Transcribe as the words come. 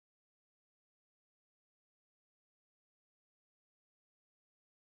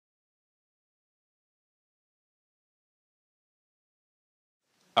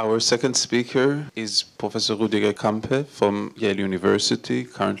Our second speaker is Professor Rüdiger Campe from Yale University,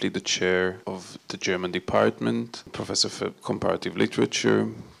 currently the chair of the German department, professor for comparative literature.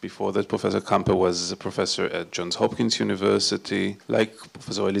 Before that, Professor Campe was a professor at Johns Hopkins University. Like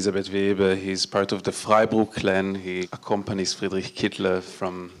Professor Elisabeth Weber, he's part of the Freiburg clan. He accompanies Friedrich Kittler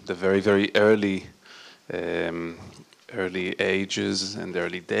from the very, very early ages and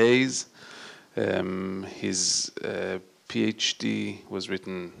early days. His PhD was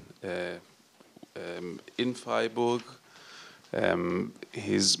written in Freiburg.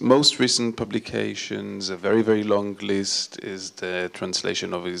 His most recent publications, a very, very long list, is the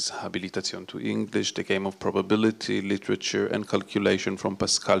translation of his Habilitation to English, The Game of Probability, Literature and Calculation from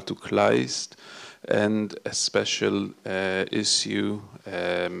Pascal to Kleist, and a special issue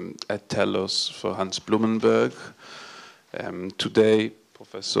at Telos for Hans Blumenberg. Today,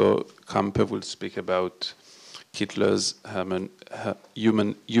 Professor Campe will speak about Kittler's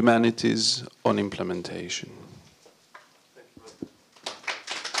Humanities on Implementation.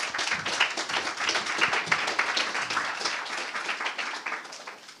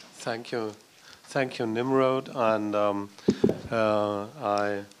 Thank you, Nimrod, and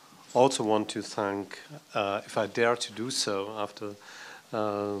I also want to thank, if I dare to do so after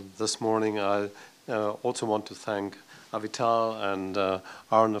this morning, I also want to thank Avital and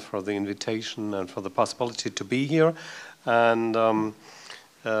Arne for the invitation and for the possibility to be here. And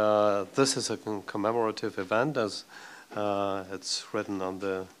this is a commemorative event, as it's written on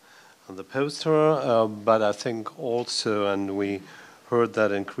the poster. But I think also, and we heard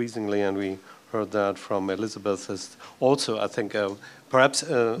that increasingly, and we heard that from Elizabeth, is also, I think, perhaps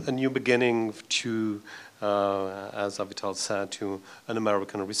a new beginning to, as Avital said, to an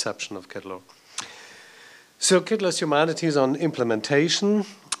American reception of Kittler. So Kittler's Humanities on Implementation,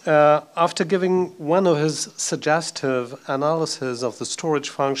 after giving one of his suggestive analysis of the storage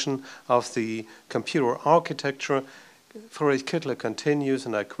function of the computer architecture, Friedrich Kittler continues,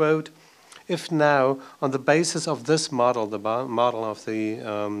 and I quote, "If now, on the basis of this model, the model of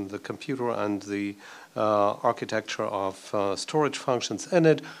the computer and the architecture of storage functions in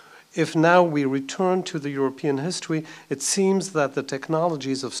it, if now we return to the European history, it seems that the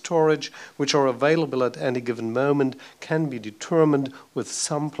technologies of storage which are available at any given moment can be determined with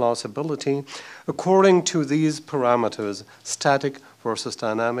some plausibility according to these parameters: static versus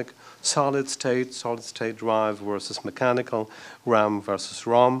dynamic, solid state drive versus mechanical, RAM versus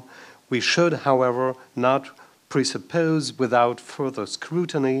ROM. We should, however, not presuppose without further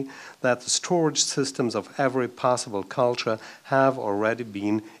scrutiny that the storage systems of every possible culture have already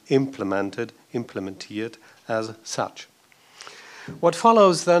been implemented as such." What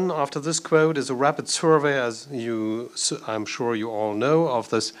follows then after this quote is a rapid survey, as I'm sure you all know, of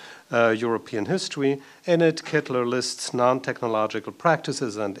this European history. In it, Kittler lists non-technological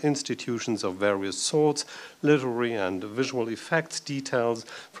practices and institutions of various sorts, literary and visual effects, details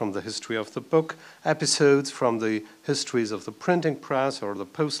from the history of the book, episodes from the histories of the printing press or the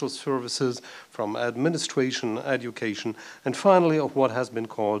postal services, from administration, education, and finally of what has been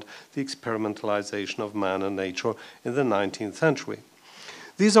called the experimentalization of man and nature in the 19th century.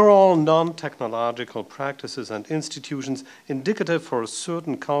 These are all non-technological practices and institutions indicative for a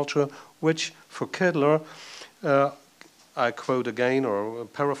certain culture which, for Kittler, I quote again or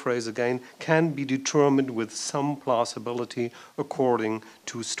paraphrase again, can be determined with some plausibility according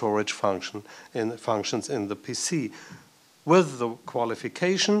to storage functions in the PC, with the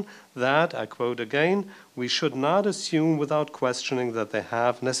qualification that, I quote again, we should not assume without questioning that they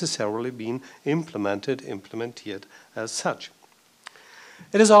have necessarily been implemented as such.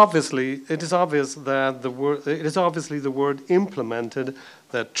 It is obviously the word implemented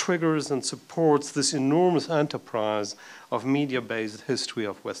that triggers and supports this enormous enterprise of media-based history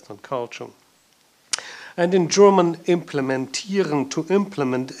of Western culture. And in German, implementieren, to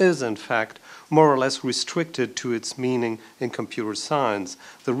implement, is in fact more or less restricted to its meaning in computer science,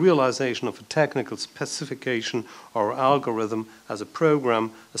 the realization of a technical specification or algorithm as a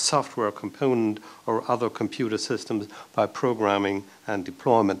program, a software component, or other computer systems by programming and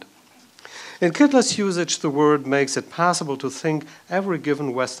deployment. In Kittler's usage, the word makes it possible to think every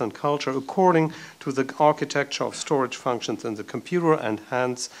given Western culture according to the architecture of storage functions in the computer and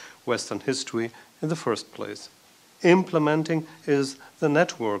hence Western history in the first place. Implementing is the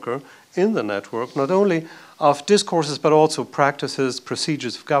networker in the network, not only of discourses, but also practices,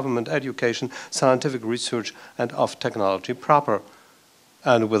 procedures of government, education, scientific research, and of technology proper.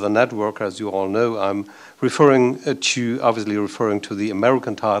 And with a network, as you all know, I'm obviously referring to the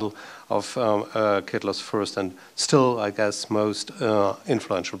American title of Kittler's first and still, I guess, most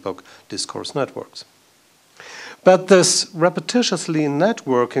influential book, Discourse Networks. But this repetitiously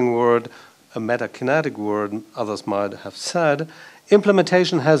networking word, a metakinetic word, others might have said,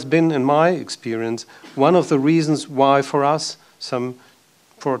 implementation has been, in my experience, one of the reasons why for us, some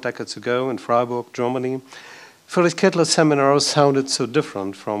 4 decades ago in Freiburg, Germany, Friedrich Kittler's seminars sounded so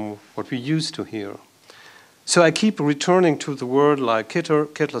different from what we used to hear. So I keep returning to the word like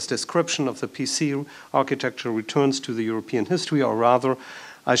Kittler's description of the PC architecture returns to the European history, or rather,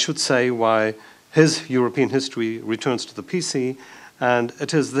 I should say why his European history returns to the PC, and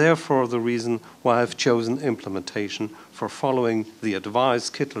it is therefore the reason why I've chosen implementation for following the advice,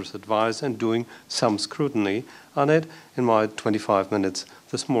 Kittler's advice, and doing some scrutiny on it in my 25 minutes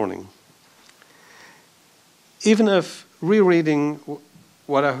this morning. Even if rereading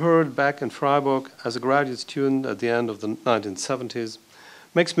what I heard back in Freiburg as a graduate student at the end of the 1970s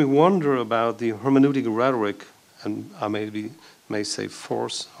makes me wonder about the hermeneutic rhetoric, and I may say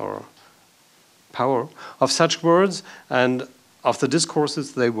force or power, of such words and of the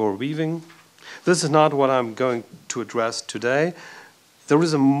discourses they were weaving. This is not what I'm going to address today. There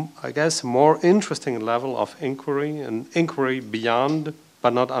is, I guess, a more interesting level of inquiry, an inquiry beyond,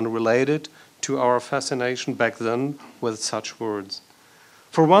 but not unrelated, to our fascination back then with such words.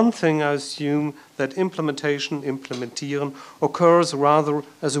 For one thing, I assume that implementieren, occurs rather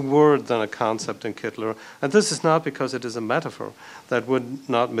as a word than a concept in Kittler. And this is not because it is a metaphor that would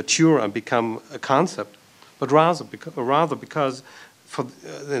not mature and become a concept, but rather because,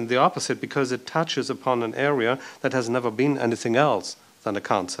 in the opposite, because it touches upon an area that has never been anything else than a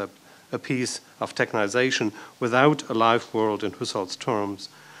concept, a piece of technization without a live world in Husserl's terms,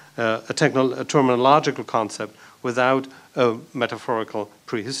 a terminological concept without a metaphorical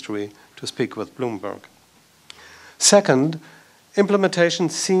prehistory, to speak with Bloomberg. Second, implementation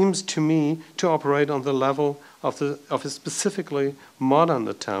seems to me to operate on the level of a specifically modern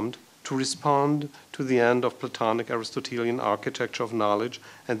attempt to respond to the end of Platonic Aristotelian architecture of knowledge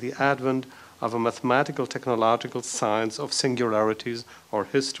and the advent of a mathematical technological science of singularities or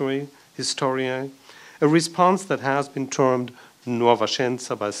history, historiae, a response that has been termed nuova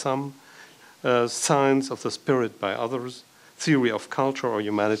scienza by some, science of the spirit by others, theory of culture or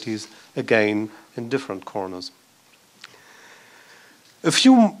humanities, again in different corners. A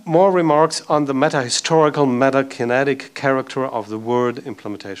few more remarks on the meta-historical, meta-kinetic character of the word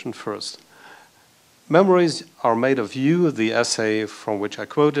implementation first. Memories are made of you, the essay from which I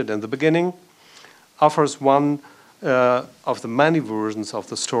quoted in the beginning, offers one of the many versions of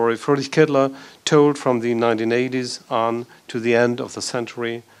the story Friedrich Kittler told from the 1980s on to the end of the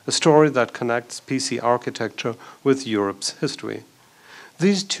century, a story that connects PC architecture with Europe's history.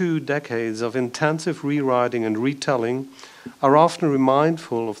 These 2 decades of intensive rewriting and retelling are often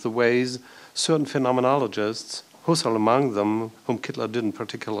remindful of the ways certain phenomenologists, Husserl among them, whom Kittler didn't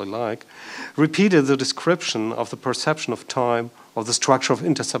particularly like, repeated the description of the perception of time, of the structure of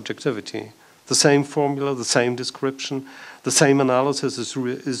intersubjectivity. The same formula, the same description, the same analysis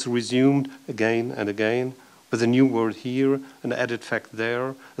is resumed again and again, with a new word here, an added fact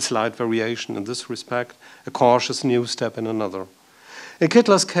there, a slight variation in this respect, a cautious new step in another. In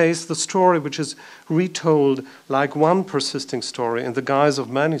Kittler's case, the story, which is retold like one persisting story in the guise of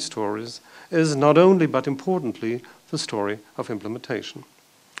many stories, is not only, but importantly, the story of implementation.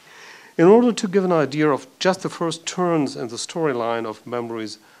 In order to give an idea of just the first turns in the storyline of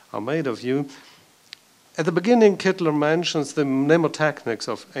Memories Are Made of You, at the beginning, Kittler mentions the mnemotechnics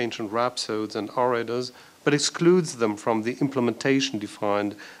of ancient rhapsodes and orators, but excludes them from the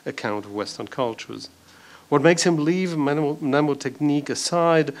implementation-defined account of Western cultures. What makes him leave mnemotechnique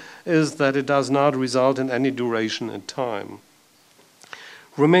aside is that it does not result in any duration in time.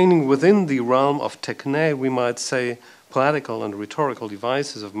 Remaining within the realm of techne, we might say poetical and rhetorical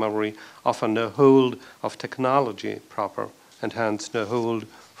devices of memory offer no hold of technology proper, and hence no hold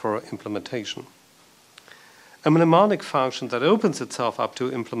for implementation. A mnemonic function that opens itself up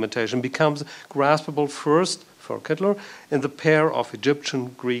to implementation becomes graspable first, for Kittler, in the pair of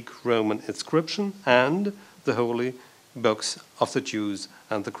Egyptian, Greek, Roman inscription and the holy books of the Jews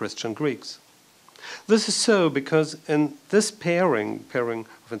and the Christian Greeks. This is so because in this pairing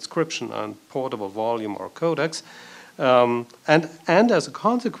of inscription and portable volume or codex, and as a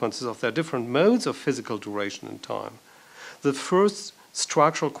consequence of their different modes of physical duration and time, the first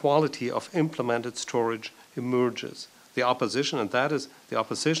structural quality of implemented storage emerges, the opposition, and that is the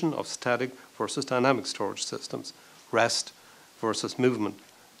opposition of static versus dynamic storage systems, rest versus movement,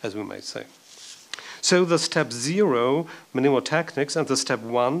 as we may say. So the step 0, mnemotechnics, and the step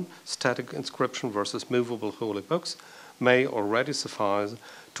 1, static inscription versus movable holy books, may already suffice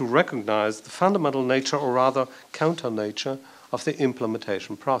to recognize the fundamental nature, or rather counter nature, of the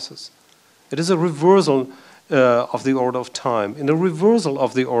implementation process. It is a reversal of the order of time, in a reversal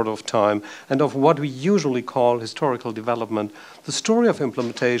of the order of time and of what we usually call historical development, the story of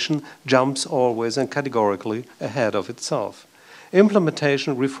implementation jumps always and categorically ahead of itself.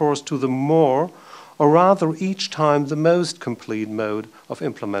 Implementation refers to the more, or rather each time the most complete mode of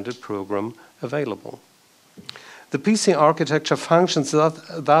implemented program available. The PC architecture functions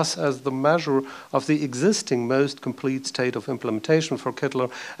thus as the measure of the existing most complete state of implementation for Kittler,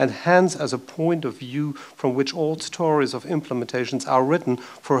 and hence as a point of view from which all stories of implementations are written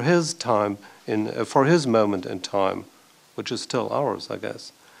for his time, for his moment in time, which is still ours, I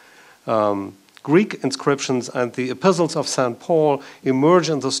guess. Greek inscriptions and the epistles of St. Paul emerge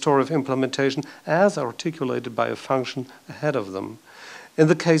in the story of implementation as articulated by a function ahead of them. In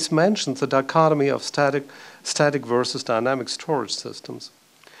the case mentioned, the dichotomy of static versus dynamic storage systems.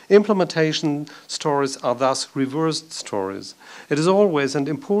 Implementation stories are thus reversed stories. It is always and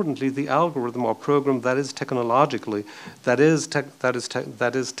importantly the algorithm or program that is technologically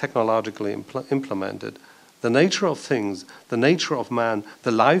implemented. The nature of things, the nature of man,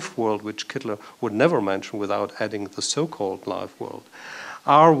 the life world, which Kittler would never mention without adding the so-called life world,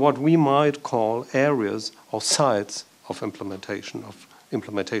 are what we might call areas or sites of implementation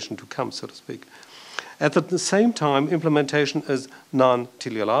to come, so to speak. At the same time, implementation is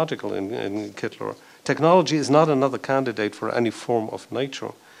non-teleological in Kittler. Technology is not another candidate for any form of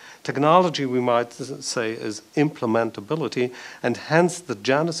nature. Technology, we might say, is implementability, and hence the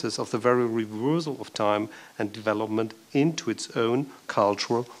genesis of the very reversal of time and development into its own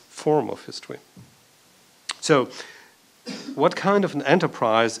cultural form of history. So, what kind of an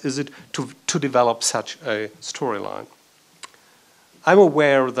enterprise is it to develop such a storyline? I'm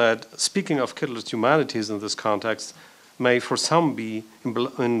aware that speaking of Kittler's humanities in this context may for some be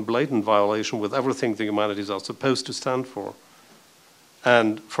in blatant violation with everything the humanities are supposed to stand for.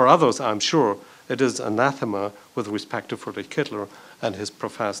 And for others, I'm sure, it is anathema with respect to Friedrich Kittler and his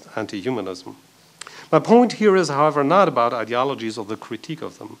professed anti-humanism. My point here is, however, not about ideologies or the critique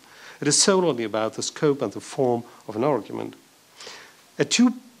of them. It is solely about the scope and the form of an argument. At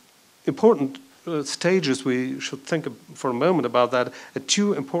two important stages, we should think for a moment about that. At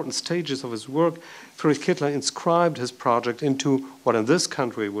two important stages of his work, Friedrich Kittler inscribed his project into what in this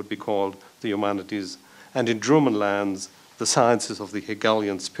country would be called the humanities, and in German lands, the sciences of the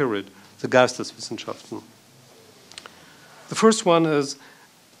Hegelian spirit, the Geisteswissenschaften. The first one is,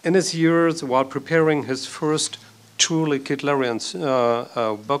 in his years while preparing his first truly Kittlerian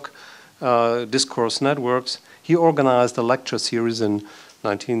book, Discourse Networks, he organized a lecture series in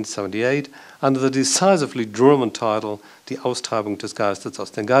 1978 under the decisively German title, Die Austreibung des Geistes aus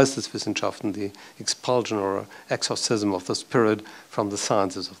den Geisteswissenschaften, the expulsion or exorcism of the spirit from the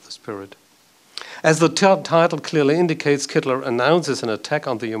sciences of the spirit. As the title clearly indicates, Kittler announces an attack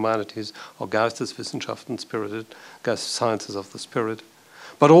on the humanities or Geisteswissenschaften, spirited sciences of the spirit,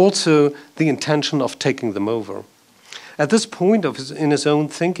 but also the intention of taking them over. At this point in his own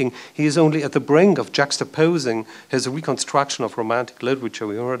thinking, he is only at the brink of juxtaposing his reconstruction of romantic literature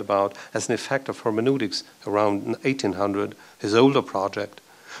we heard about as an effect of hermeneutics around 1800, his older project,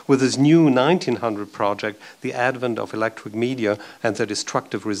 with his new 1900 project, the advent of electric media and their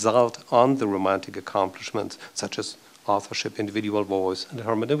destructive result on the romantic accomplishments such as authorship, individual voice, and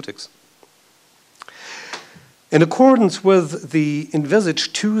hermeneutics. In accordance with the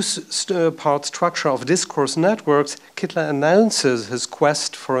envisaged two-part structure of discourse networks, Kittler announces his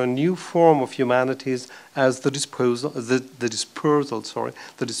quest for a new form of humanities as the dispersal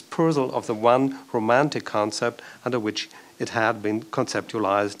of the one romantic concept under which it had been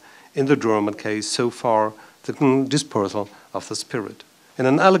conceptualized, in the German case so far, the dispersal of the spirit. In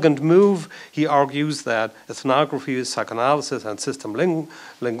an elegant move, he argues that ethnography, psychoanalysis, and system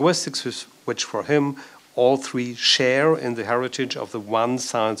linguistics, which for him all three share in the heritage of the one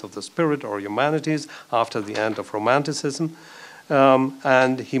science of the spirit or humanities after the end of Romanticism,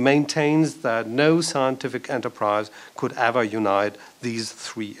 and he maintains that no scientific enterprise could ever unite these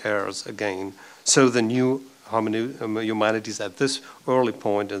three airs again. So the new humanities at this early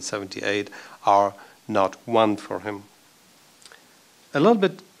point in 78 are not one for him. A little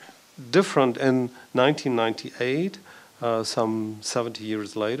bit different in 1998, some 20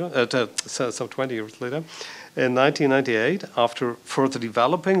 years later, in 1998, after further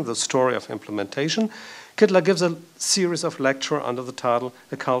developing the story of implementation, Kittler gives a series of lectures under the title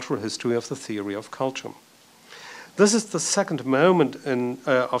A Cultural History of the Theory of Culture. This is the second moment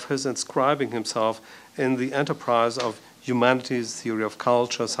of his inscribing himself in the enterprise of humanities, theory of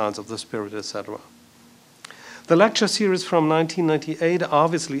culture, science of the spirit, etc. The lecture series from 1998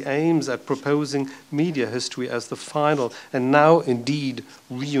 obviously aims at proposing media history as the final and now indeed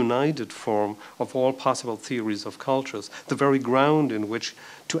reunited form of all possible theories of cultures, the very ground in which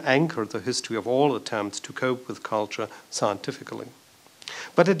to anchor the history of all attempts to cope with culture scientifically.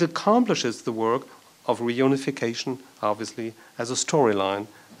 But it accomplishes the work of reunification, obviously, as a storyline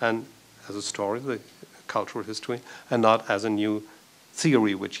and as a story, the cultural history, and not as a new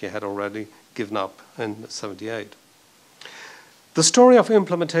theory which he had already given up in 78. The story of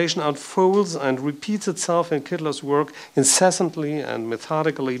implementation unfolds and repeats itself in Kittler's work incessantly and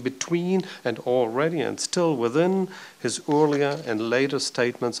methodically between and already and still within his earlier and later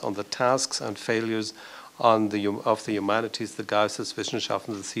statements on the tasks and failures of the humanities, the Geisteswissenschaften,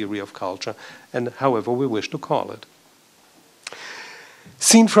 the theory of culture, and however we wish to call it.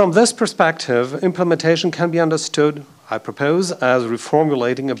 Seen from this perspective, implementation can be understood, I propose, as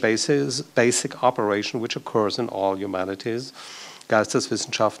reformulating a basic operation which occurs in all humanities,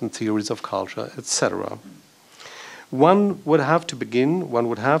 Geisteswissenschaften, theories of culture, etc. One would have to begin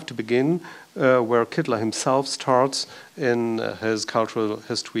where Kittler himself starts in his cultural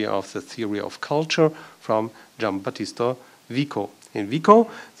history of the theory of culture from Giambattista Vico. In Vico,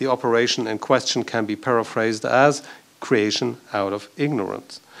 the operation in question can be paraphrased as creation out of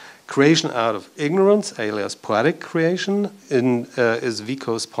ignorance. Creation out of ignorance, alias poetic creation, is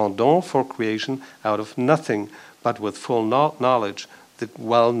Vico's pendant for creation out of nothing, but with full knowledge, the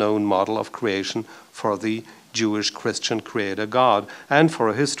well-known model of creation for the Jewish Christian creator God, and for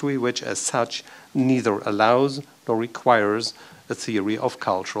a history which, as such, neither allows nor requires a theory of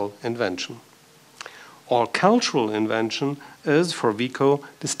cultural invention. All cultural invention is, for Vico,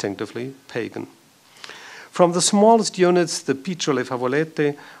 distinctively pagan. From the smallest units, the piccole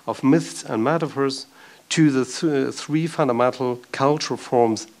favolette of myths and metaphors, to the three fundamental cultural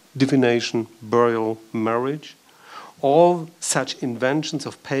forms, divination, burial, marriage, all such inventions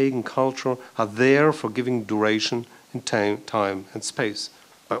of pagan culture are there for giving duration in time and space,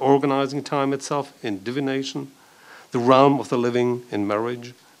 by organizing time itself in divination, the realm of the living in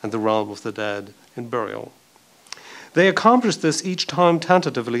marriage, and the realm of the dead in burial. They accomplish this each time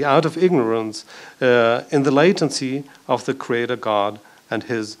tentatively out of ignorance in the latency of the creator God and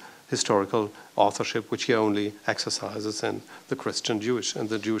his historical authorship, which he only exercises in the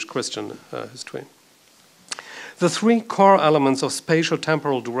Jewish Christian history. The three core elements of spatial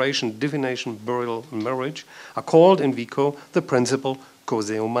temporal duration, divination, burial, and marriage are called in Vico the principal cose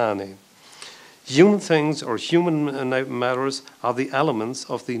umane. Human things or human matters are the elements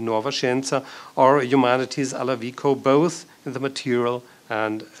of the nuova scienza or humanities alla Vico, both in the material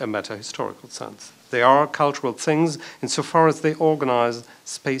and a meta-historical sense. They are cultural things insofar as they organize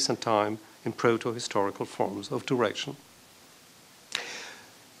space and time in proto-historical forms of duration.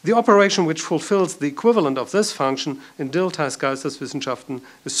 The operation which fulfills the equivalent of this function in Dilthey's Geisteswissenschaften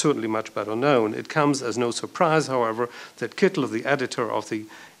is certainly much better known. It comes as no surprise, however, that Kittler, the editor of the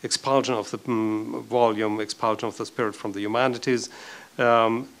Expulsion of the volume, Expulsion of the Spirit from the Humanities,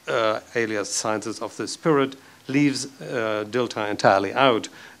 alias Sciences of the Spirit, leaves Dilthey entirely out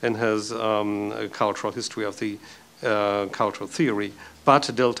in his cultural history of the cultural theory. But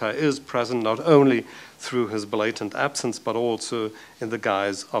Dilthey is present not only through his blatant absence, but also in the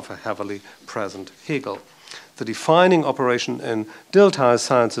guise of a heavily present Hegel. The defining operation in Dilthey's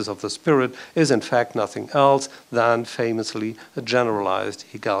Sciences of the Spirit is in fact nothing else than famously a generalized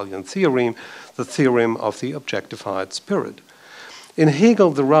Hegelian theorem, the theorem of the objectified spirit. In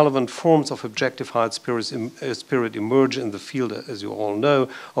Hegel, the relevant forms of objectified spirit emerge in the field, as you all know,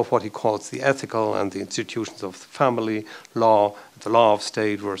 of what he calls the ethical and the institutions of the family, law, the law of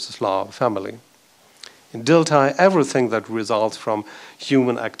state versus law of family. In Dilthey, everything that results from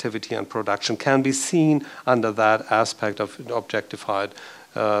human activity and production can be seen under that aspect of objectified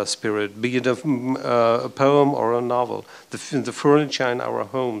spirit, be it a poem or a novel, the furniture in our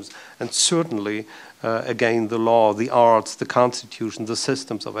homes, and certainly, again, the law, the arts, the constitution, the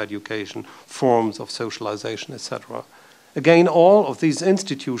systems of education, forms of socialization, etc. Again, all of these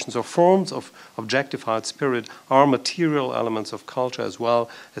institutions or forms of objectified spirit are material elements of culture as well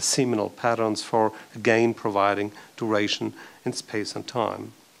as seminal patterns for, again, providing duration in space and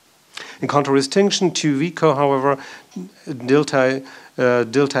time. In contradistinction to Vico, however,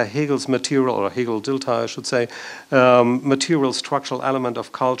 Dilthey-Hegel's material, or Hegel-Dilthey, I should say, material structural element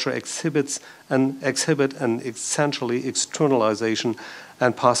of culture exhibit an essentially externalization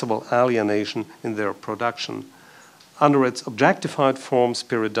and possible alienation in their production. Under its objectified form,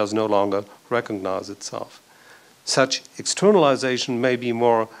 spirit does no longer recognize itself. Such externalization may be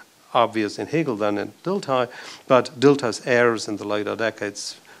more obvious in Hegel than in Dilthey, but Dilthey's heirs in the later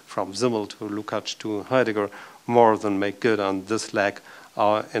decades, from Simmel to Lukács to Heidegger, more than make good on this lack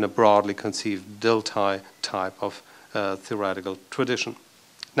in a broadly conceived Dilthey type of theoretical tradition.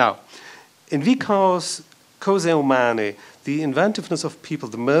 Now, in Vico's Cose Umane, the inventiveness of people,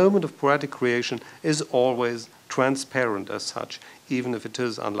 the moment of poetic creation, is always transparent as such, even if it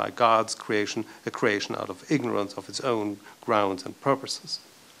is, unlike God's creation, a creation out of ignorance of its own grounds and purposes.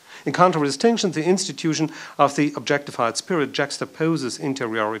 In contradistinction, the institution of the objectified spirit juxtaposes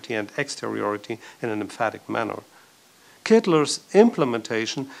interiority and exteriority in an emphatic manner. Kittler's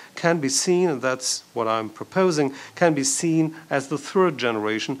implementation can be seen, and that's what I'm proposing, can be seen as the third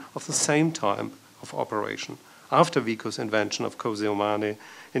generation of the same time of operation, after Vico's invention of Cose Umane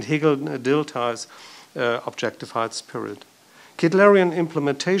and Hegel Dilthey's objectified spirit. Kittlerian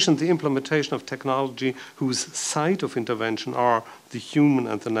implementation, the implementation of technology whose site of intervention are the human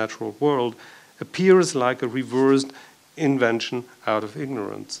and the natural world, appears like a reversed invention out of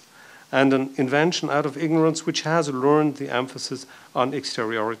ignorance, and an invention out of ignorance which has learned the emphasis on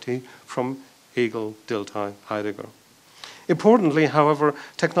exteriority from Hegel, Dilthey, Heidegger. Importantly, however,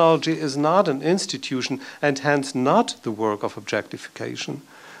 technology is not an institution and hence not the work of objectification.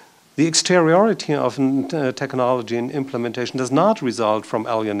 The exteriority of technology and implementation does not result from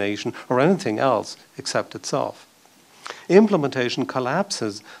alienation or anything else except itself. Implementation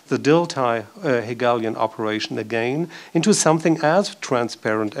collapses the Dilthey Hegelian operation again into something as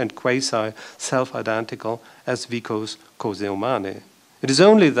transparent and quasi-self-identical as Vico's Cose Umane. It is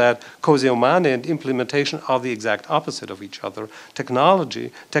only that Cose Umane and implementation are the exact opposite of each other.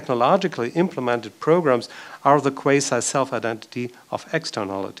 Technologically implemented programs are the quasi-self-identity of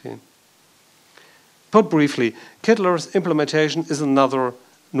externality. Put briefly, Kittler's implementation is another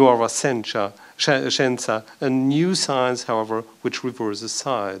nuova scienza, a new science, however, which reverses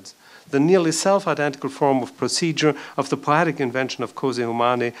sides. The nearly self-identical form of procedure of the poetic invention of Cose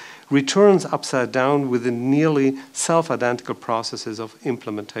Umane returns upside down with the nearly self-identical processes of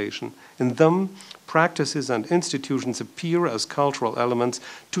implementation. In them, practices and institutions appear as cultural elements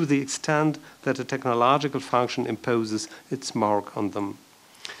to the extent that a technological function imposes its mark on them.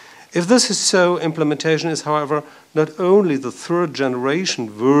 If this is so, implementation is, however, not only the third generation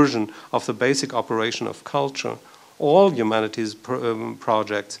version of the basic operation of culture. All humanities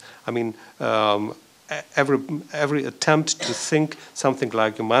projects, every attempt to think something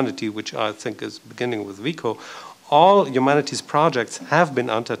like humanity, which I think is beginning with Vico, all humanities projects have been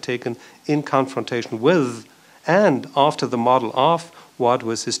undertaken in confrontation with and after the model of what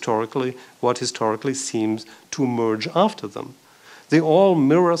historically seems to emerge after them. They all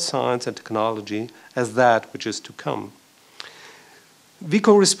mirror science and technology as that which is to come.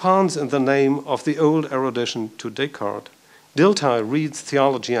 Vico responds in the name of the old erudition to Descartes. Dilthey reads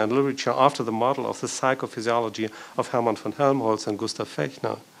theology and literature after the model of the psychophysiology of Hermann von Helmholtz and Gustav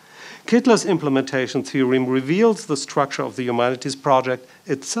Fechner. Kittler's implementation theorem reveals the structure of the humanities project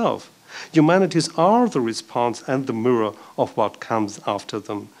itself. Humanities are the response and the mirror of what comes after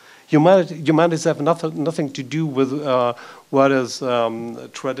them. Humanities have nothing to do with what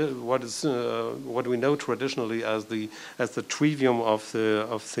we know traditionally as the trivium of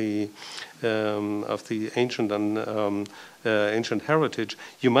the ancient and ancient heritage.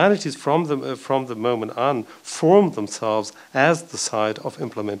 Humanities from the moment on form themselves as the side of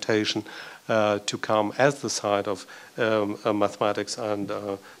implementation to come, as the side of mathematics and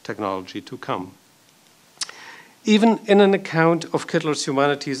technology to come. Even in an account of Kittler's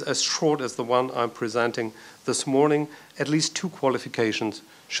humanities as short as the one I'm presenting this morning, at least two qualifications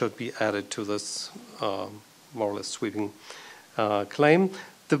should be added to this more or less sweeping claim.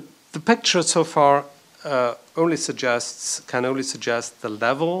 The picture so far can only suggest the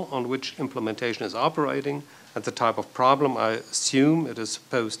level on which implementation is operating and the type of problem I assume it is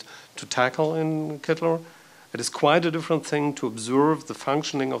supposed to tackle in Kittler. It is quite a different thing to observe the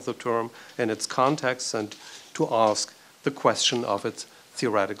functioning of the term in its context and to ask the question of its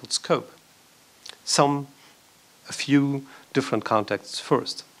theoretical scope. A few different contexts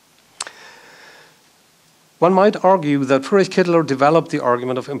first. One might argue that Friedrich Kittler developed the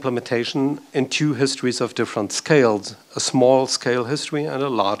argument of implementation in two histories of different scales, a small-scale history and a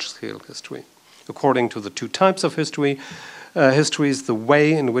large-scale history. According to the two types of histories, the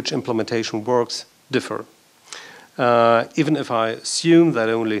way in which implementation works differ. Even if I assume that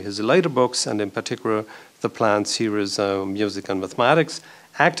only his later books, and in particular the planned series Music and Mathematics,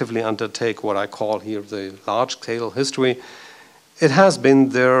 actively undertake what I call here the large-scale history, it has been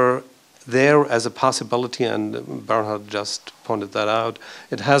there as a possibility, and Bernhard just pointed that out,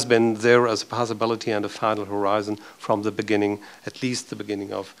 it has been there as a possibility and a final horizon from the beginning, at least the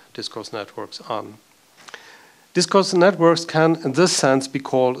beginning of discourse networks on. Discourse networks can, in this sense, be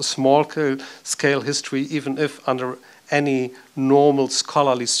called a small-scale history, even if under any normal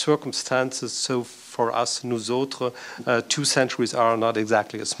scholarly circumstances. So for us, nous autres, 2 centuries are not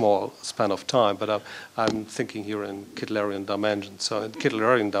exactly a small span of time, but I'm thinking here in Kittlerian dimensions. So in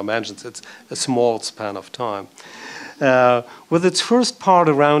Kittlerian dimensions, it's a small span of time. With its first part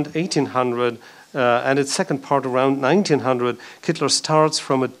around 1800 and its second part around 1900, Kittler starts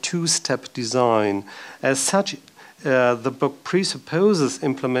from a 2-step design. As such, the book presupposes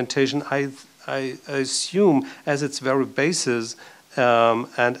implementation, I assume, as its very basis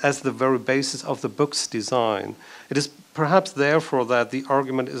and as the very basis of the book's design. It is perhaps therefore that the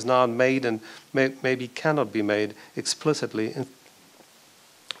argument is not made and maybe cannot be made explicitly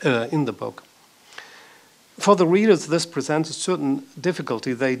in the book. For the readers, this presents a certain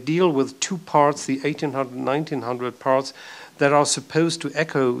difficulty. They deal with 2 parts, the 1800 and 1900 parts, that are supposed to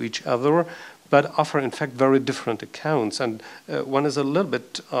echo each other, but offer, in fact, very different accounts. And one is a little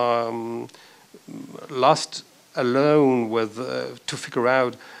bit lost alone with to figure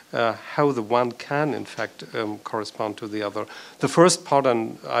out how the one can, in fact, correspond to the other. The first part,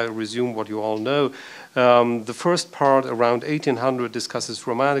 and I resume what you all know, the first part around 1800 discusses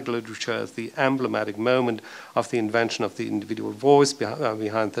Romantic literature as the emblematic moment of the invention of the individual voice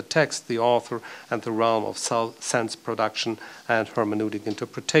behind the text, the author, and the realm of sense production and hermeneutic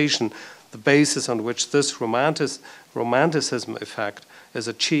interpretation. The basis on which this romanticism effect is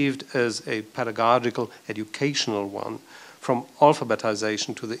achieved is a pedagogical, educational one. From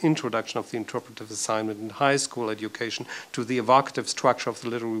alphabetization to the introduction of the interpretive assignment in high school education to the evocative structure of the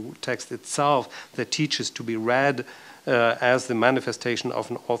literary text itself that teaches to be read as the manifestation of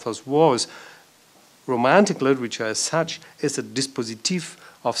an author's voice. Romantic literature as such is a dispositif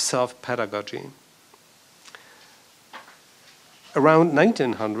of self-pedagogy. Around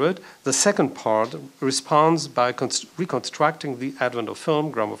 1900, the second part responds by reconstructing the advent of film,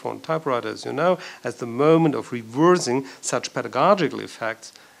 gramophone, typewriter, as you know, as the moment of reversing such pedagogical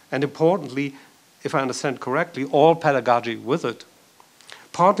effects, and importantly, if I understand correctly, all pedagogy with it.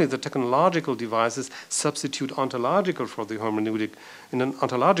 Partly the technological devices substitute ontological for the hermeneutic, in an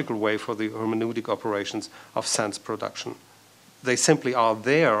ontological way for the hermeneutic operations of sense production. They simply are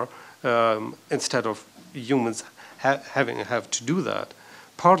there instead of humans have to do that.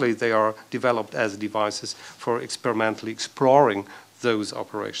 Partly they are developed as devices for experimentally exploring those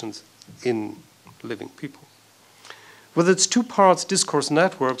operations in living people. With its 2 parts, Discourse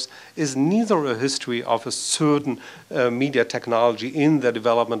Networks is neither a history of a certain media technology in the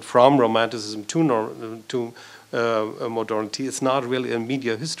development from Romanticism to modernity. It's not really a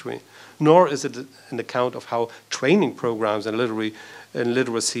media history, nor is it an account of how training programs and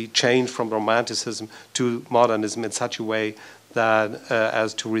literacy changed from Romanticism to modernism in such a way that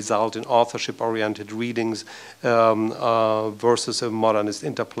as to result in authorship-oriented readings versus a modernist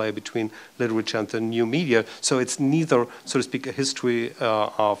interplay between literature and the new media. So it's neither, so to speak, a history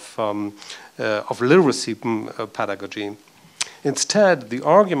of literacy pedagogy. Instead, the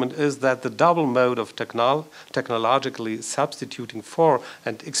argument is that the double mode of technologically substituting for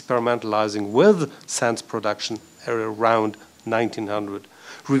and experimentalizing with sense production around 1900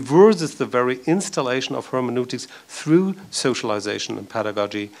 reverses the very installation of hermeneutics through socialization and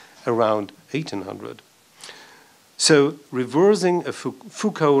pedagogy around 1800. So reversing a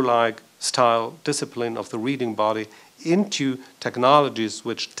Foucault-like style discipline of the reading body into technologies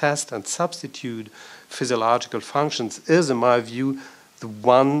which test and substitute physiological functions is, in my view, the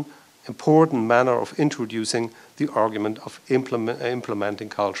one important manner of introducing the argument of implementing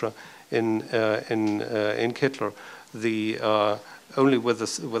culture in Kittler. Only with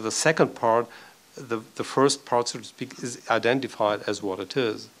the second part, the first part, so to speak, is identified as what it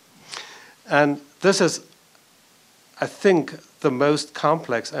is. And this is, I think, the most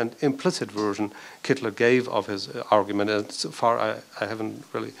complex and implicit version Kittler gave of his argument. And so far, I haven't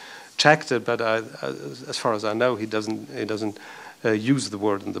really checked it, but as far as I know, he doesn't use the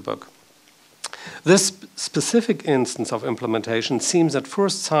word in the book. This specific instance of implementation seems at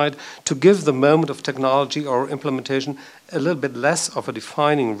first sight to give the moment of technology or implementation a little bit less of a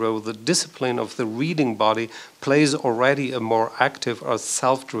defining role. The discipline of the reading body plays already a more active or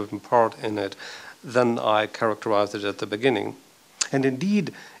self-driven part in it than I characterized it at the beginning. And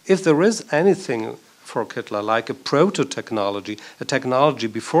indeed, if there is anything for Kittler like a proto-technology, a technology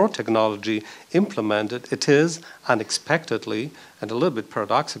before technology implemented, it is unexpectedly and a little bit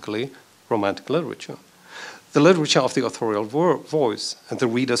paradoxically Romantic literature. The literature of the authorial voice and the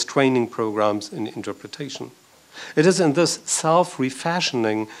reader's training programs in interpretation. It is in this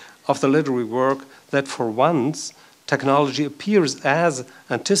self-refashioning of the literary work that for once technology appears as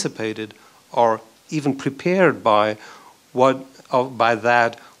anticipated or even prepared by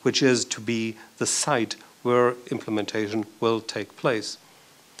that which is to be the site where implementation will take place.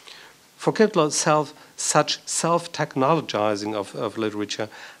 For Kittler, such self-technologizing of literature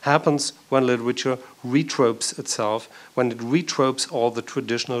happens when literature retropes itself, when it retropes all the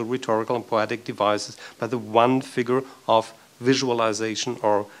traditional rhetorical and poetic devices by the one figure of visualization,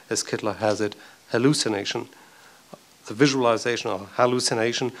 or as Kittler has it, hallucination. The visualization or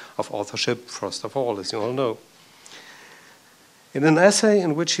hallucination of authorship, first of all, as you all know. In an essay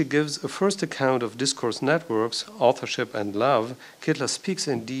in which he gives a first account of discourse networks, authorship and love, Kittler speaks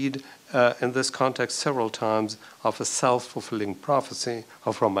indeed in this context several times of a self-fulfilling prophecy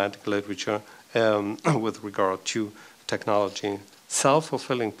of romantic literature with regard to technology.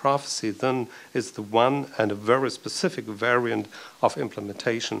 Self-fulfilling prophecy then is the one and a very specific variant of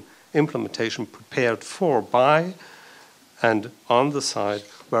implementation. Implementation prepared for, by, and on the side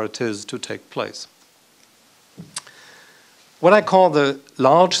where it is to take place. What I call the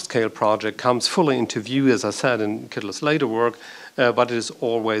large-scale project comes fully into view, as I said, in Kittler's later work, but it is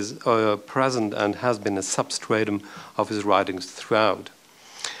always present and has been a substratum of his writings throughout.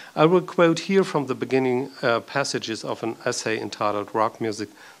 I will quote here from the beginning passages of an essay entitled Rock Music,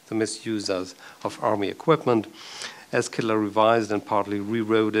 the Misuse of Army Equipment, as Kittler revised and partly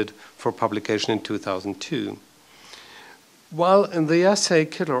rewrote it for publication in 2002. While in the essay,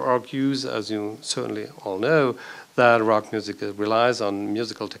 Kittler argues, as you certainly all know, that rock music relies on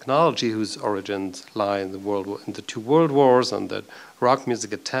musical technology whose origins lie in the two world wars, and that rock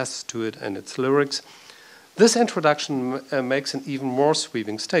music attests to it and its lyrics. This introduction makes an even more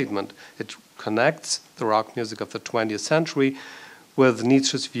sweeping statement. It connects the rock music of the 20th century with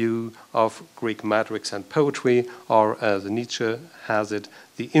Nietzsche's view of Greek metrics and poetry, or as Nietzsche has it,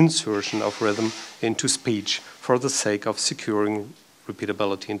 the insertion of rhythm into speech for the sake of securing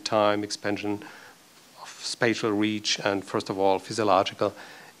repeatability in time, expansion of spatial reach, and first of all, physiological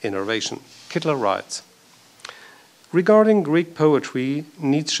innervation. Kittler writes, regarding Greek poetry,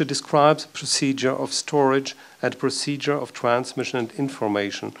 Nietzsche describes a procedure of storage and a procedure of transmission and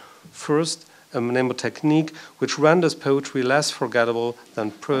information. First, a mnemotechnique which renders poetry less forgettable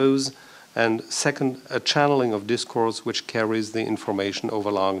than prose, and second, a channeling of discourse which carries the information over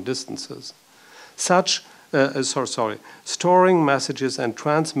long distances. Storing messages and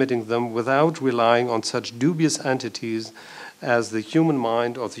transmitting them without relying on such dubious entities as the human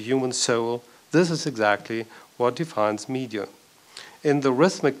mind or the human soul, this is exactly what defines media. In the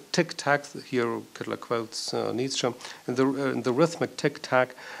rhythmic tic-tac, here Kittler quotes Nietzsche, in the rhythmic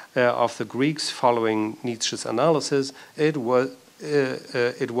tic-tac of the Greeks following Nietzsche's analysis, it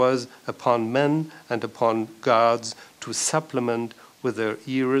was upon men and upon gods to supplement with their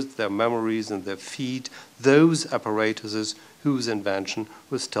ears, their memories, and their feet those apparatuses whose invention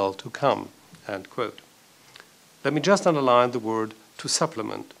was still to come, end quote. Let me just underline the word to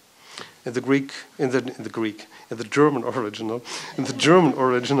supplement. In the German original,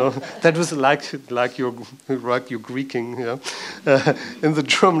 that was like your Greeking, yeah. In the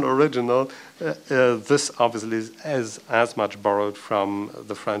German original, this obviously is as much borrowed from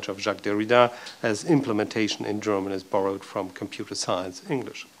the French of Jacques Derrida as implementation in German is borrowed from computer science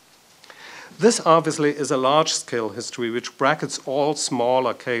English. This obviously is a large-scale history which brackets all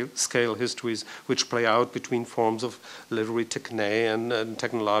smaller scale histories which play out between forms of literary techne and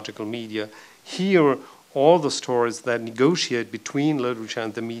technological media. Here, all the stories that negotiate between literature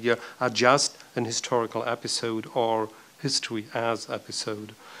and the media are just an historical episode or history as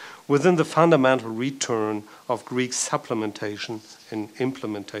episode, within the fundamental return of Greek supplementation in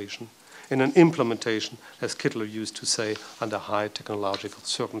implementation, as Kittler used to say, under high technological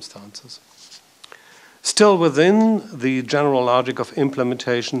circumstances. Still within the general logic of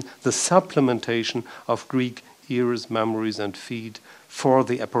implementation, the supplementation of Greek ears, memories, and feet for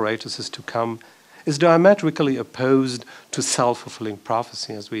the apparatuses to come is diametrically opposed to self-fulfilling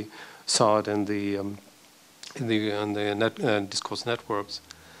prophecy, as we saw it in the discourse networks.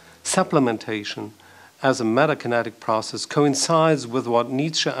 Supplementation as a metakinetic process coincides with what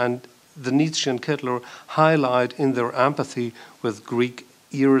Nietzsche and the Nietzschean Kittler highlight in their empathy with Greek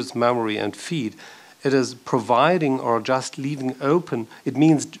ears, memory, and feet. It is providing or just leaving open, it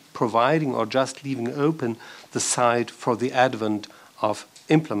means providing or just leaving open the site for the advent of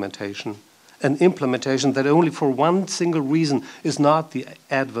implementation. An implementation that only for one single reason is not the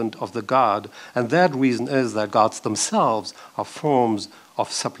advent of the God, and that reason is that gods themselves are forms of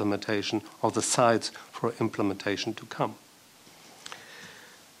supplementation, or the sites for implementation to come.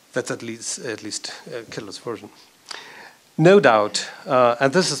 That's at least Kittler's version. No doubt,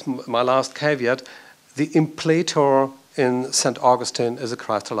 and this is my last caveat, the implator in St. Augustine is a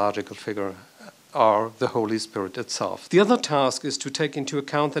Christological figure. are the Holy Spirit itself. The other task is to take into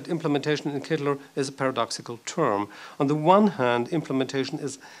account that implementation in Kittler is a paradoxical term. On the one hand, implementation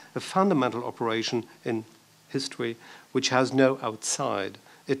is a fundamental operation in history which has no outside.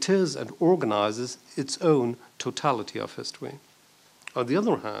 It is and organizes its own totality of history. On the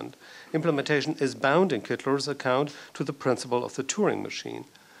other hand, implementation is bound in Kittler's account to the principle of the Turing machine.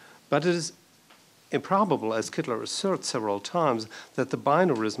 But it is improbable, as Kittler asserts several times, that the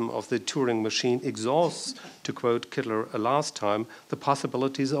binarism of the Turing machine exhausts, to quote Kittler a last time, the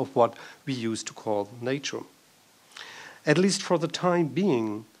possibilities of what we used to call nature. At least for the time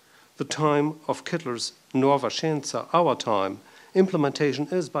being, the time of Kittler's Nova Scienza, our time, implementation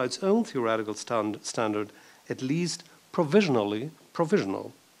is, by its own theoretical standard, at least provisionally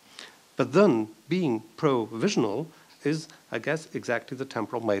provisional. But then, being provisional is, I guess, exactly the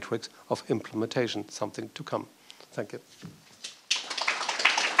temporal matrix of implementation, something to come. Thank you.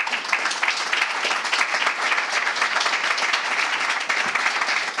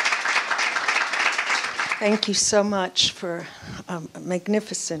 Thank you so much for a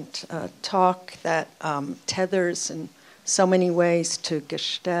magnificent talk that tethers in so many ways to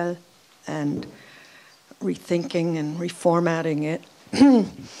Gestell and rethinking and reformatting it.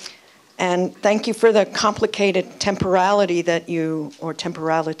 And thank you for the complicated temporality that you, or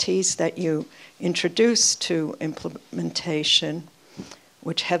temporalities that you introduced to implementation,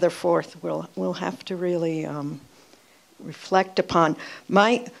 which Heatherforth will have to really reflect upon.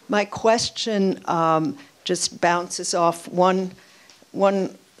 My question just bounces off one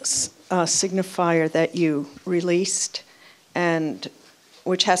signifier that you released, and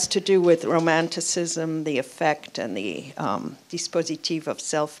which has to do with romanticism, the effect, and the dispositif of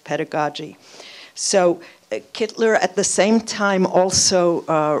self-pedagogy. So Kittler, at the same time,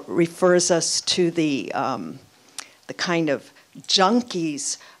 also refers us to the kind of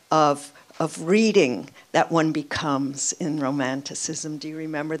junkies of reading that one becomes in romanticism. Do you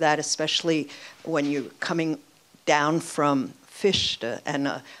remember that, especially when you're coming down from Fichte, and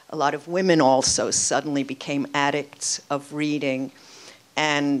a lot of women also suddenly became addicts of reading?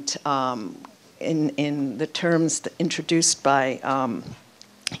 And in the terms introduced by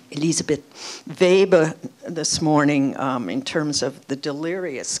Elisabeth Weber this morning, in terms of the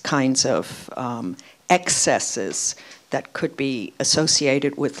delirious kinds of excesses that could be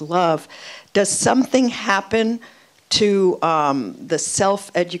associated with love, does something happen to the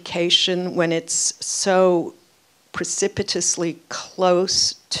self-education when it's so precipitously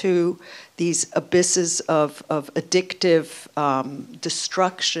close to these abysses of addictive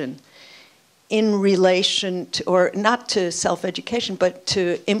destruction in relation to, or not to self-education, but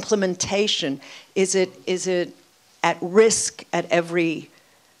to implementation? Is it at risk at every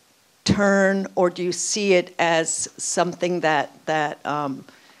turn, or do you see it as something that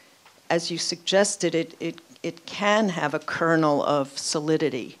as you suggested, it can have a kernel of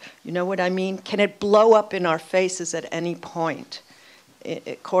solidity? You know what I mean? Can it blow up in our faces at any point,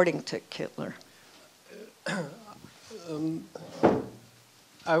 according to Kittler?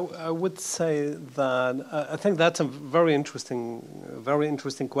 I would say that I think that's a very interesting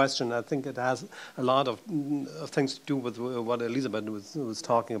question. I think it has a lot of things to do with what Elisabeth was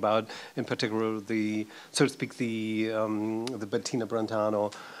talking about, in particular the, so to speak, the Bettina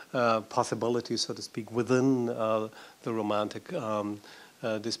Brentano possibility, so to speak, within the romantic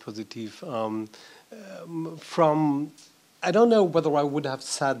dispositif. I don't know whether I would have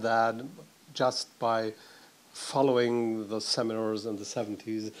said that just by following the seminars in the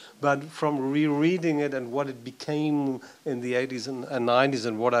 70s, but from rereading it and what it became in the 80s and 90s,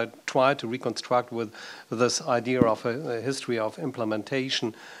 and what I tried to reconstruct with this idea of a history of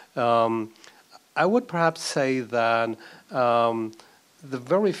implementation, I would perhaps say that the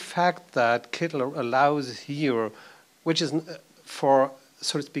very fact that Kittler allows here, which is for,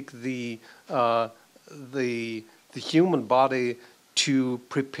 so to speak, the human body to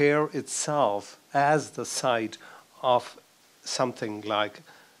prepare itself as the site of something like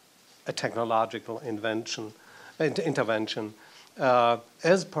a technological intervention,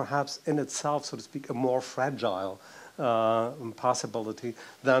 is perhaps in itself, so to speak, a more fragile possibility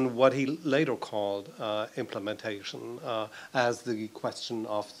than what he later called implementation, as the question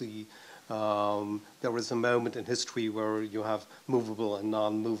of the there is a moment in history where you have movable and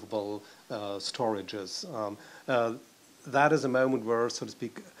non-movable storages. That is a moment where, so to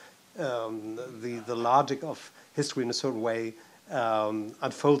speak, the logic of history in a certain way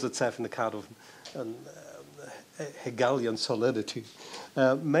unfolds itself in a kind of Hegelian solidity.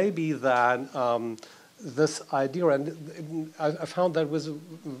 Maybe that this idea, and I found that was a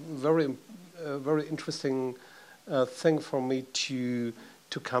very interesting thing for me to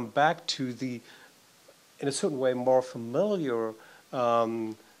come back to the in a certain way, more familiar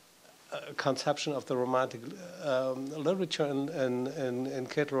conception of the Romantic literature in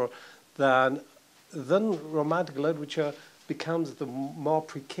Kittler, then Romantic literature becomes the more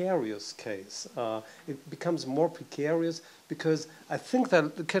precarious case. It becomes more precarious because I think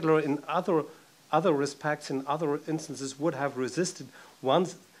that Kittler, in other respects, in other instances, would have resisted one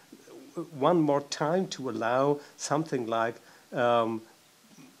more time to allow something like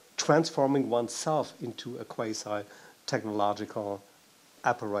transforming oneself into a quasi-technological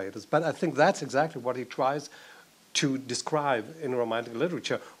apparatus. But I think that's exactly what he tries to describe in Romantic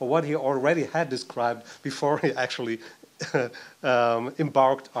literature, or what he already had described before he actually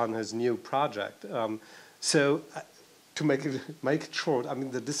embarked on his new project. So to make it short, I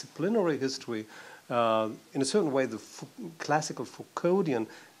mean, the disciplinary history, in a certain way, the classical Foucauldian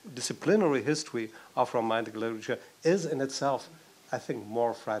disciplinary history of Romantic literature is in itself, I think,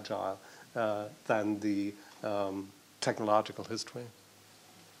 more fragile than the technological history.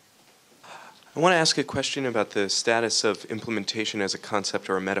 I want to ask a question about the status of implementation as a concept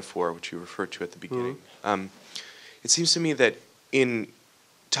or a metaphor, which you referred to at the beginning. It seems to me that in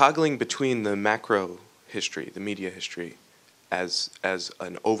toggling between the macro history, the media history, as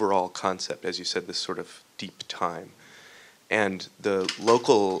an overall concept, as you said, this sort of deep time, and the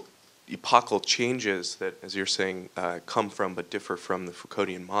local epochal changes that, as you're saying, come from but differ from the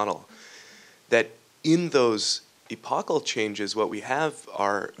Foucauldian model, that in those epochal changes, what we have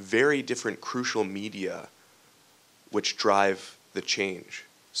are very different crucial media which drive the change.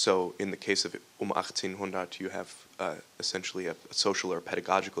 So in the case of 1800, you have essentially a social or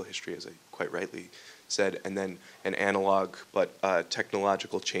pedagogical history, as I quite rightly said, and then an analog but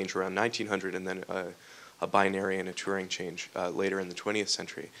technological change around 1900, and then a binary and a Turing change later in the 20th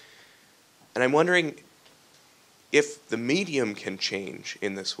century. And I'm wondering if the medium can change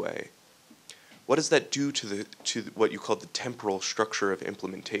in this way, what does that do to what you call the temporal structure of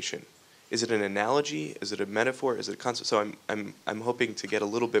implementation? Is it an analogy? Is it a metaphor? Is it a concept? So I'm hoping to get a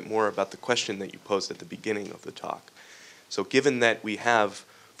little bit more about the question that you posed at the beginning of the talk. So given that we have,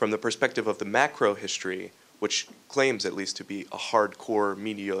 from the perspective of the macro history, which claims at least to be a hardcore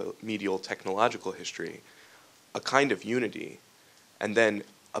medial technological history, a kind of unity, and then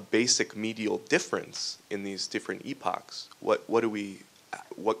a basic medial difference in these different epochs,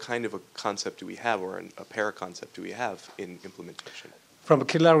 what kind of a concept do we have, or a paraconcept do we have in implementation? From a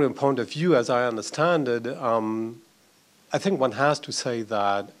Kittlerian point of view, as I understand it, I think one has to say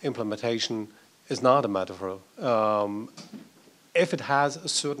that implementation is not a metaphor. If it has a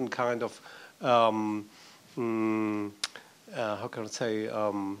certain kind of, how can I say,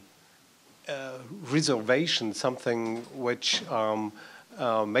 reservation, something which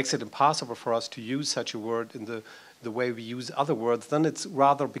makes it impossible for us to use such a word in the way we use other words, then it's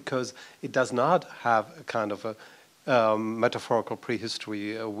rather because it does not have a kind of a metaphorical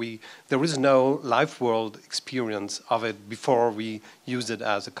prehistory. There is no life world experience of it before we use it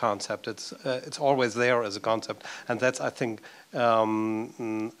as a concept. It's always there as a concept, and that's, I think,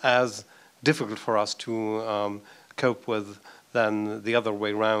 as difficult for us to cope with than the other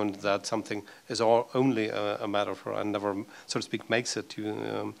way around, that something is only a metaphor and never, so to speak, makes it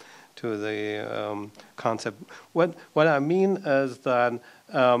to the concept. What I mean is that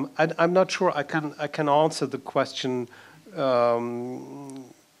I'm not sure I can answer the question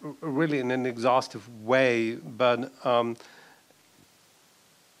really in an exhaustive way, but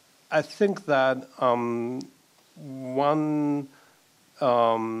I think that one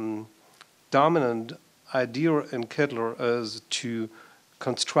dominant idea in Kittler is to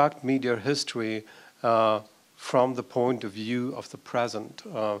construct media history from the point of view of the present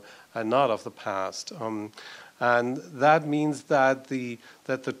and not of the past. And that means that the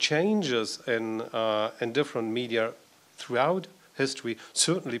changes in different media throughout history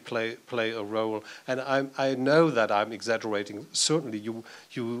certainly play a role. And I know that I'm exaggerating. Certainly,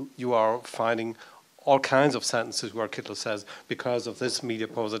 you are finding all kinds of sentences where Kittler says, because of this media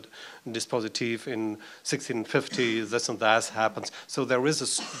dispositive in 1650, this and that happens. So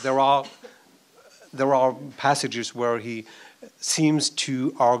there are passages where he seems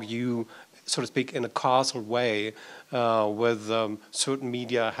to argue, so to speak, in a causal way with certain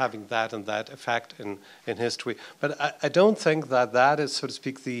media having that and that effect in history. But I don't think that is, so to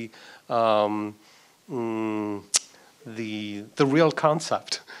speak, the real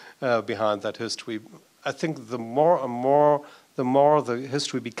concept behind that history. I think the more and more the more the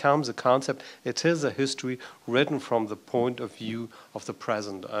history becomes a concept, it is a history written from the point of view of the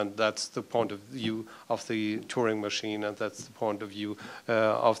present, and that's the point of view of the Turing machine, and that's the point of view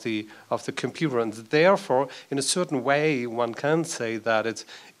of the computer. And therefore, in a certain way, one can say that it's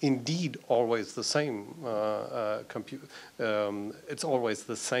indeed always the same it's always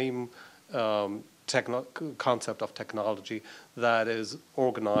the same concept of technology that is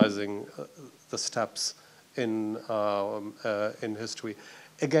organizing the steps in history.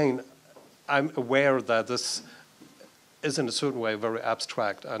 Again, I'm aware that this is in a certain way very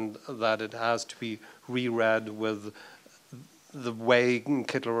abstract, and that it has to be reread with the way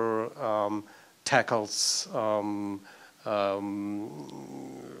Kittler tackles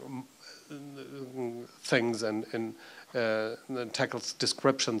things and tackles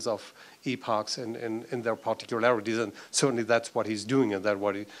descriptions of epochs in their particularities, and certainly that's what he's doing, and that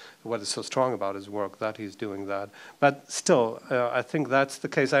what is so strong about his work, that he's doing that. But still, I think that's the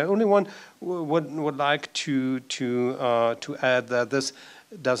case. I only would like to add that this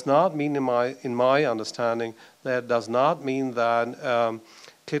does not mean, in my understanding, that does not mean that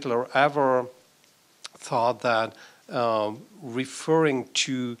Kittler ever thought that referring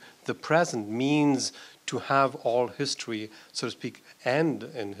to the present means to have all history, so to speak, end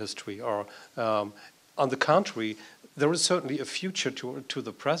in history, or on the contrary, there is certainly a future to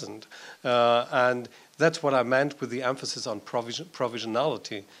the present, and that's what I meant with the emphasis on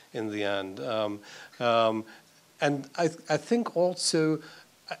provisionality in the end. And I think also,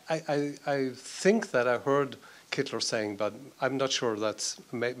 I think that I heard Kittler saying, but I'm not sure, that's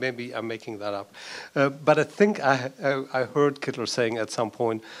maybe I'm making that up. But I think I heard Kittler saying at some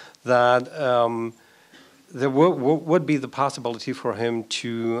point that there would be the possibility for him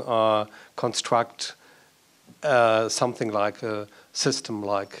to construct something like a system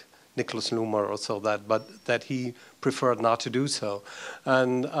like Nicholas Loomer or so, but that he preferred not to do so.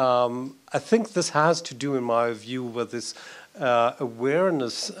 And I think this has to do, in my view, with this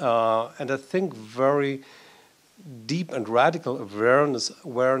awareness, and I think very deep and radical awareness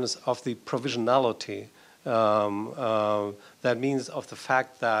of the provisionality. That means of the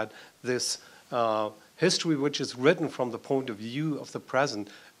fact that this history, which is written from the point of view of the present,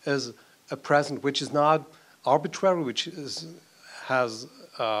 is a present which is not arbitrary, which has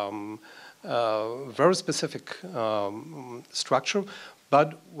very specific structure,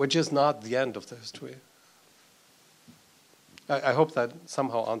 but which is not the end of the history. I hope that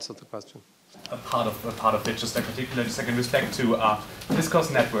somehow answered the question. A part of it, just like particularly just like in respect to discourse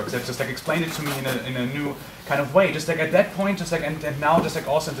networks, that just like explained it to me in a new kind of way. Just like at that point, just like and now just like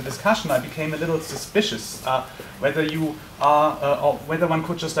also in the discussion, I became a little suspicious whether you or whether one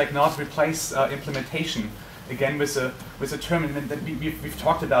could just like not replace implementation again with a term, and that we've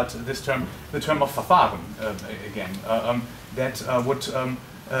talked about this term, the term of Verfahren again, that would.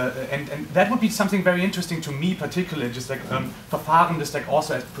 And that would be something very interesting to me, particularly, just like Verfahren, just like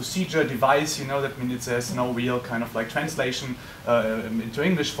also as procedure, device, you know, that means there's no real kind of like translation into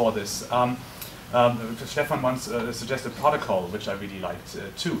English for this. Stefan once suggested protocol, which I really liked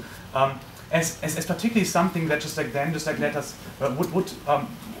too, as particularly something that just like then just like let us would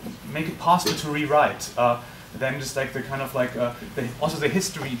make it possible to rewrite. Then just like the kind of like also the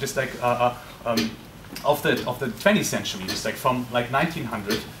history, just like. Of the 20th century, just like from like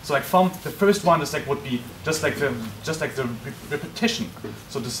 1900, so like from the first one, just like would be just like the repetition,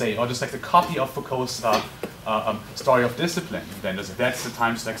 so to say, or just like the copy of Foucault's story of discipline. And then that's the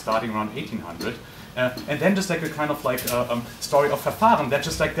time just like starting around 1800, and then just like a kind of like story of Verfahren that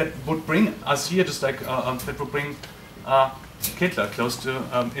just like that would bring us here, just like that would bring Kittler close to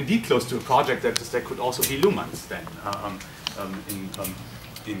indeed close to a project that just like could also be Luhmann's then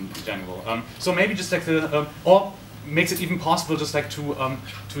in general. So maybe just like the, or makes it even possible just like to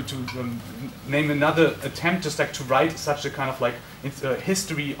name another attempt just like to write such a kind of like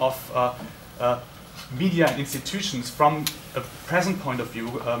history of media institutions from a present point of view,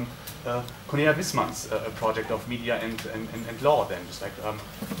 Cornelia Wissmann's project of media and law then, just like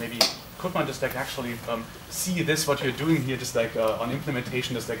maybe could one just like actually see this, what you're doing here, just like on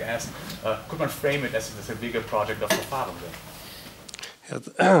implementation, just like as, could one frame it as a bigger project of Verfahren then?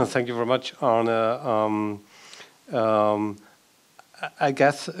 Thank you very much, Arne. I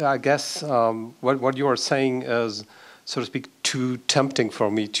guess what you are saying is, so to speak, too tempting for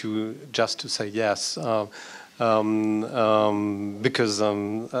me to say yes, because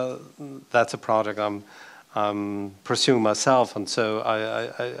that's a project I'm pursuing myself, and so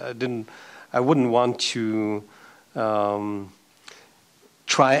I wouldn't want to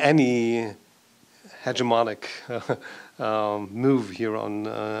try any hegemonic move here on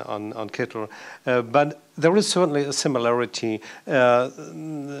Kittler, but there is certainly a similarity,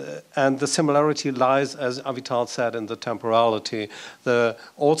 and the similarity lies, as Avital said, in the temporality.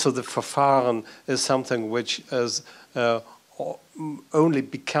 Also, the Verfahren is something which is only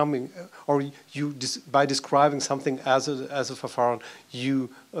becoming, or by describing something as a Verfahren, you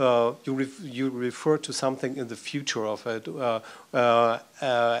refer to something in the future of it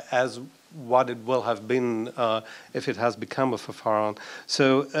as what it will have been if it has become a Verfahren.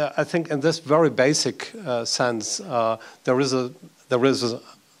 So I think in this very basic sense, there is a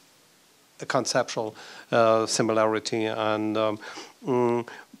conceptual similarity, and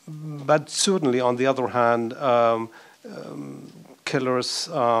but certainly on the other hand, Kittler's,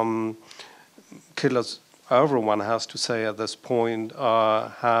 everyone has to say at this point,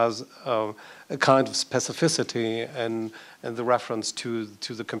 has a kind of specificity in the reference to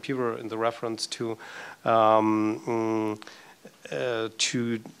the computer, in the reference to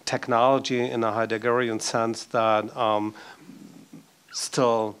technology in a Heideggerian sense that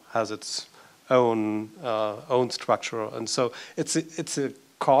still has its own structure, and so it's a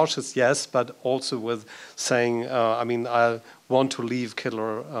cautious yes, but also with saying, I mean, I want to leave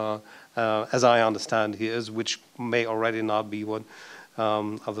Kittler as I understand he is, which may already not be what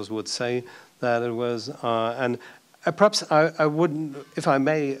others would say that it was. And perhaps I would, if I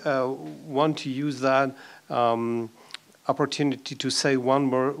may, want to use that opportunity to say one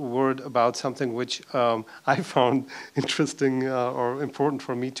more word about something which I found interesting or important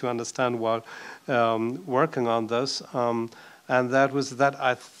for me to understand while working on this. And that was that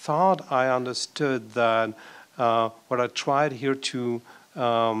I thought I understood that what I tried here to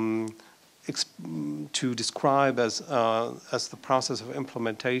describe as the process of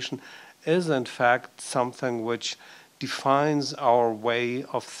implementation is in fact something which defines our way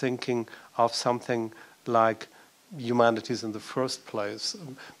of thinking of something like humanities in the first place.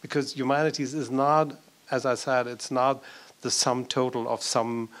 Because humanities is not, as I said, it's not the sum total of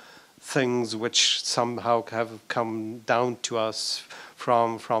some things which somehow have come down to us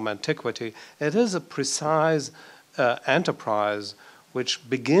from antiquity. It is a precise enterprise which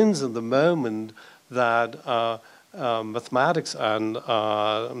begins in the moment that mathematics and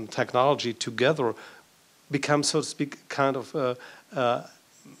technology together become, so to speak, kind of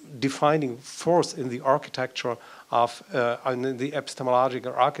defining force in the architecture of in the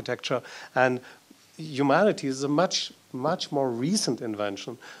epistemological architecture. And humanity is a much more recent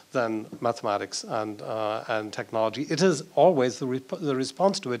invention than mathematics and technology. It is always the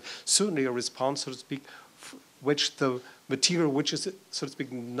response to it, certainly a response, so to speak, which the material, which is, so to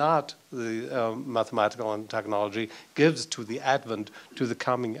speak, not the mathematical and technology, gives to the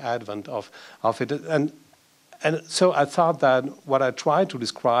coming advent of it. And so I thought that what I tried to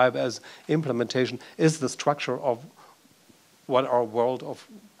describe as implementation is the structure of what our world of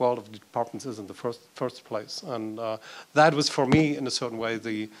departments is in the first place, and that was for me, in a certain way,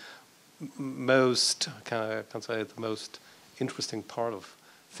 the most the most interesting part of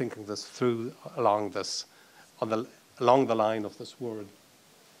thinking this through along the line of this word.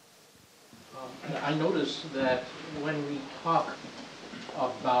 I notice that when we talk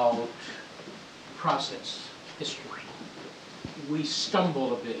about process history, we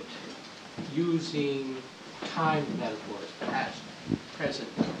stumble a bit using time metaphors, past, present,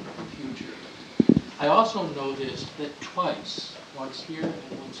 future. I also noticed that twice, once here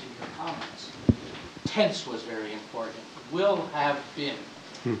and once in your comments, tense was very important. Will have been,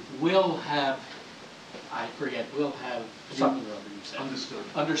 will have, I forget, will have something or other you said. Understood.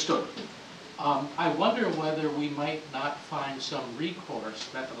 Understood. I wonder whether we might not find some recourse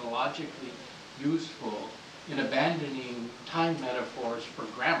methodologically useful in abandoning time metaphors for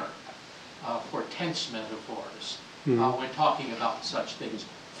grammar, for tense metaphors, when talking about such things.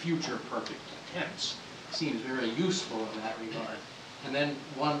 Future perfect tense seems very useful in that regard. And then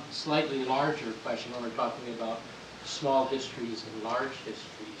one slightly larger question when we're talking about small histories and large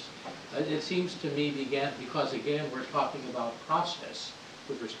histories. It seems to me, because again we're talking about process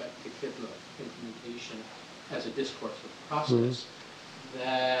with respect to Kittler, implementation as a discourse of process,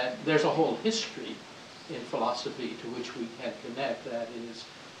 that there's a whole history in philosophy to which we can connect, that is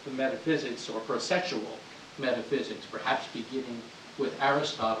the metaphysics or processual metaphysics, perhaps beginning with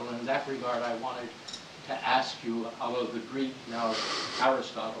Aristotle. In that regard, I wanted to ask you, although the Greek now is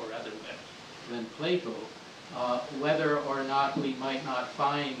Aristotle rather than Plato, whether or not we might not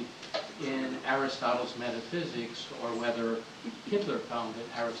find in Aristotle's metaphysics, or whether Kittler found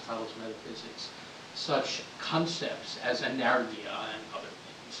in Aristotle's metaphysics, such concepts as energia and other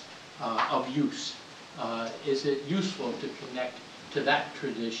things of use. Is it useful to connect to that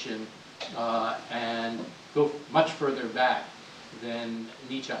tradition and go much further back than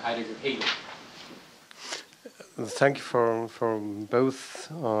Nietzsche, Heidegger, Hegel. Thank you for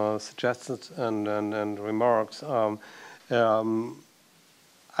both suggestions and remarks.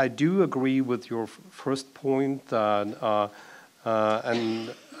 I do agree with your first point that,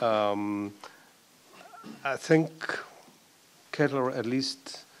 I think Kittler, at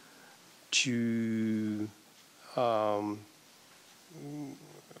least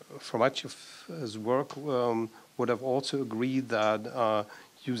for much of his work, would have also agreed that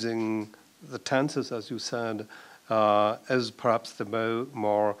using the tenses, as you said, is perhaps the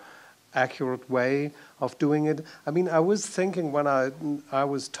more accurate way of doing it. I mean, I was thinking when I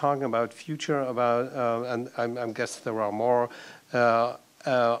was talking about future, and I guess there are more, of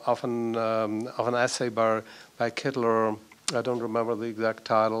an essay by Kittler. I don't remember the exact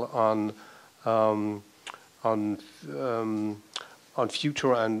title on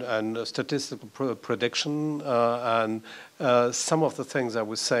future and statistical prediction, and some of the things I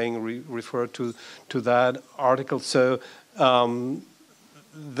was saying refer to that article. So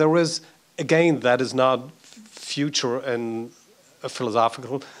there is, again, that is not future in a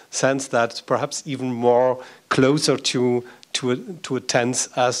philosophical sense. That's perhaps even more closer to a tense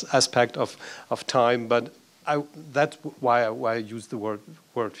aspect of time. But that's why I use the word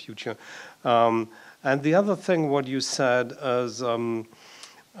future. And the other thing, what you said is, I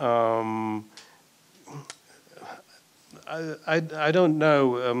don't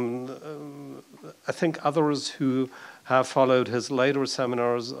know. I think others who have followed his later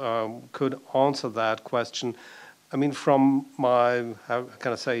seminars could answer that question. I mean, from my, how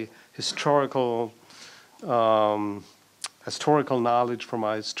can I say, historical knowledge, from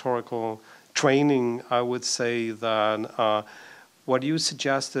my historical training, I would say that what you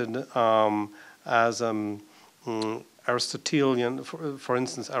suggested as Aristotelian, for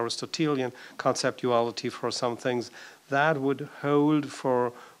instance, Aristotelian conceptuality for some things, that would hold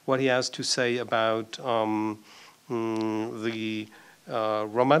for what he has to say about the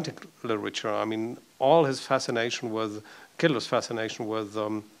Romantic literature. I mean, all his fascination with, Kittler's fascination with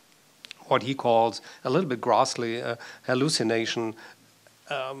what he calls, a little bit grossly, hallucination.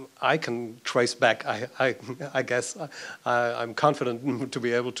 I can trace back, I guess, I'm confident to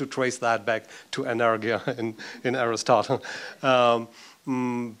be able to trace that back to energia in Aristotle.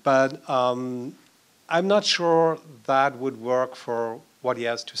 But I'm not sure that would work for what he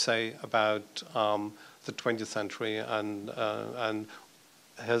has to say about the 20th century and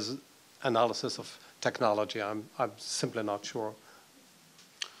his analysis of technology. I'm simply not sure.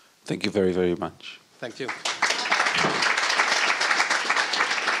 Thank you very, very much. Thank you.